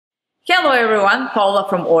Hello everyone, Paula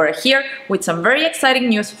from Ora here with some very exciting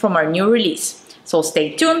news from our new release. So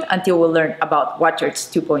stay tuned until we learn about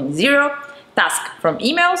Watchers 2.0, Task from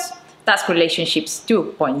Emails, Task Relationships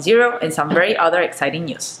 2.0, and some very other exciting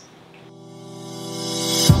news.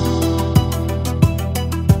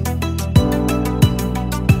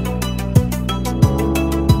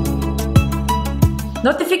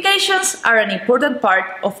 Notifications are an important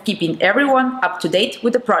part of keeping everyone up to date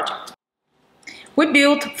with the project. We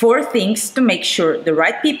built 4 things to make sure the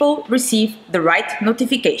right people receive the right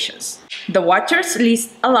notifications. The Watchers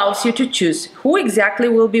list allows you to choose who exactly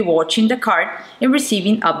will be watching the card and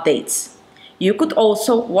receiving updates. You could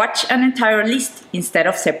also watch an entire list instead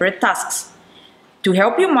of separate tasks. To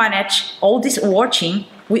help you manage all this watching,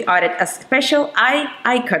 we added a special eye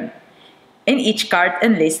icon in each card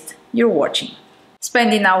and list you're watching.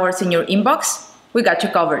 Spending hours in your inbox? We got you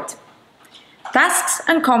covered. Tasks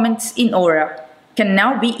and comments in Ora can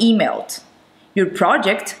now be emailed. Your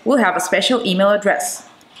project will have a special email address.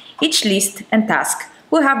 Each list and task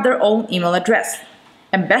will have their own email address.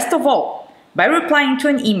 And best of all, by replying to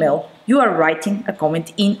an email, you are writing a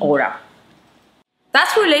comment in Ora.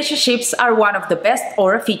 Task relationships are one of the best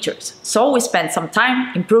Ora features, so we spent some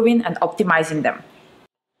time improving and optimizing them.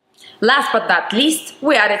 Last but not least,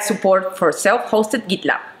 we added support for self-hosted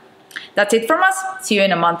Gitlab. That's it from us. See you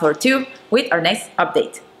in a month or two with our next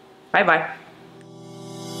update. Bye bye.